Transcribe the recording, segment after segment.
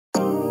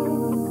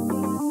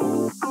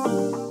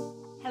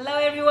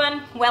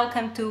everyone,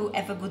 welcome to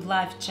Have a Good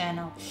Life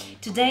channel.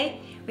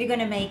 Today we're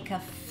gonna make a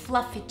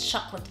fluffy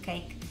chocolate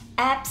cake,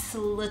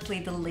 absolutely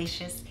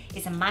delicious.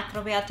 It's a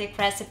macrobiotic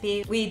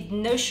recipe with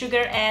no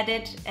sugar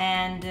added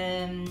and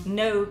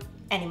no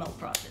animal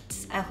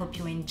products. I hope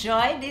you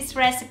enjoy this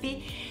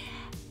recipe.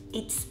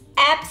 It's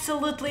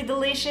absolutely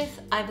delicious.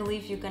 I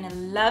believe you're gonna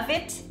love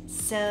it.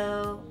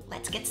 So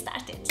let's get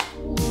started.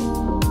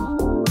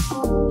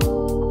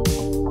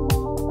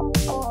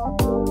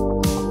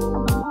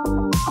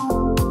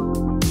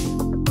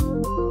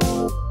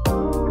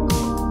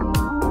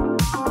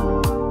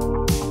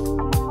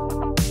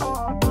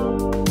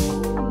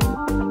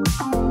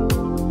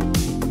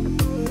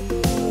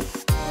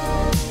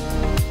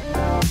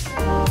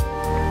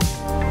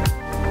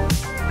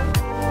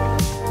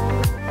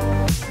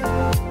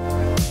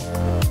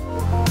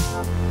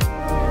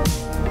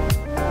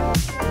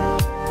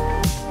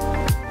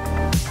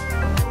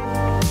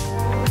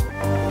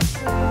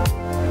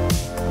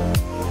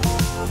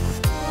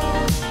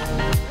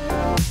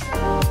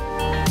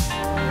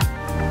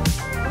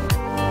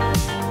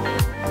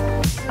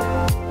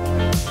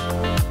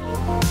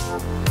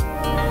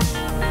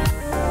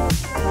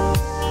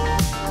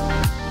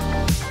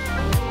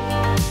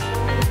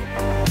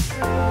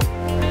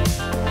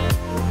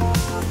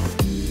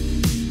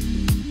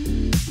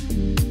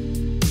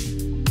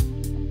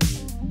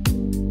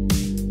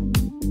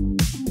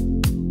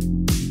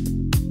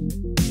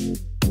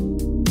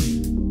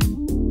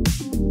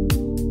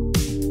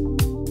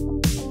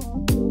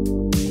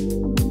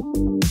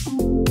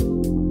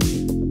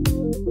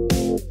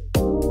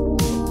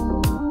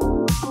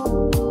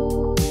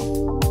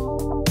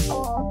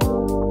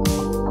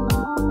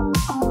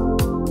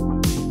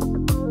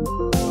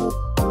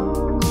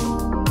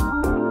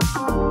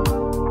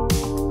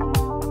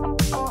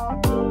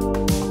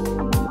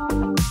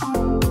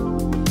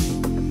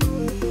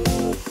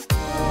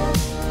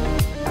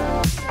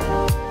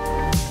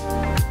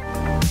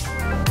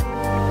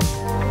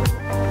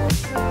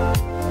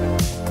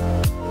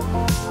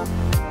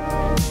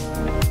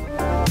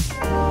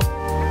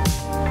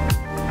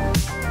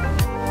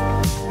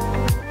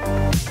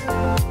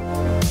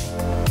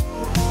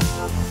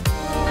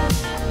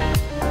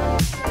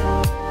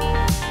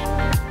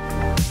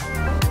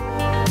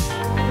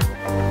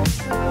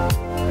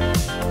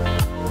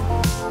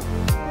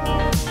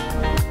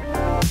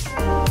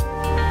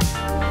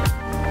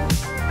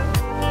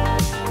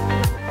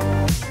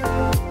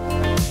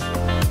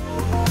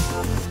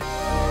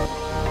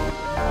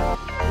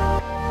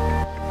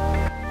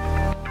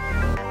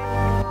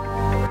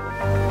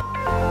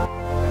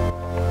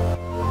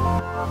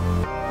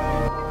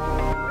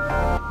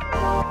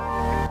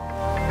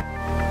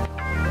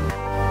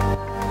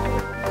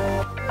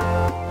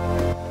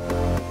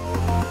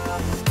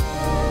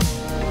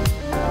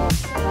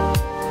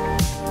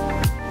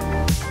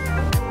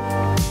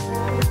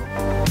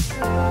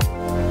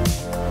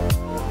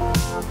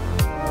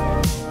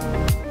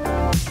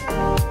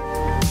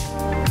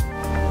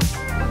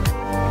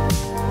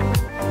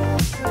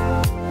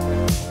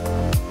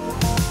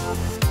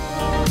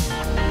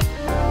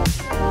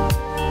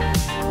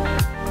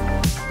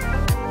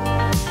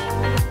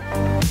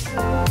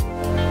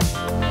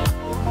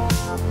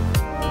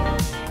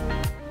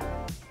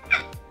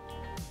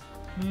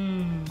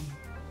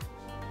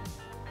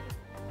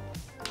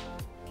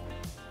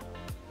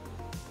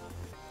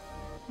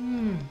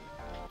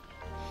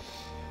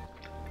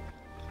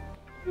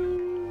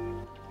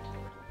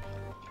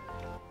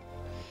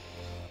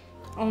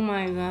 Oh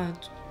my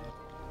God.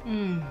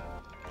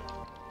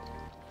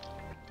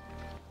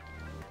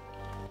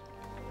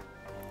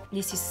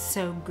 This is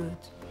so good.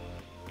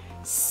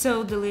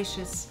 So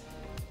delicious.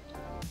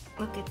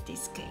 Look at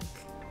this cake.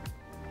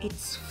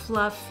 It's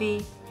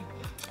fluffy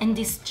and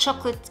this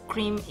chocolate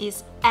cream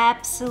is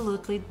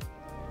absolutely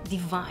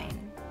divine.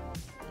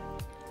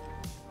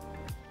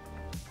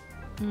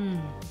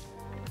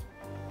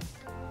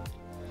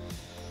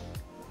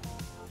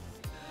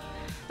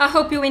 I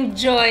hope you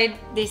enjoyed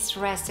this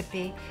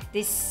recipe,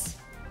 this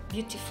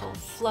beautiful,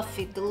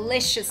 fluffy,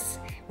 delicious,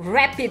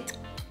 rapid,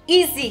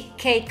 easy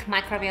cake,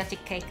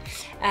 macrobiotic cake.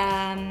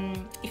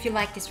 If you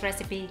like this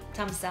recipe,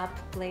 thumbs up,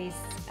 please.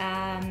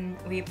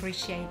 We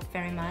appreciate it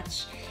very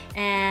much.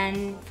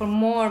 And for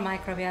more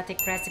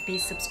macrobiotic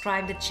recipes,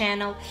 subscribe the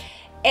channel.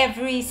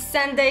 Every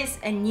Sundays,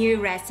 a new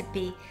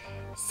recipe.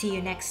 See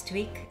you next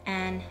week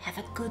and have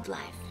a good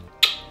life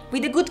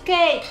with a good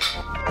cake.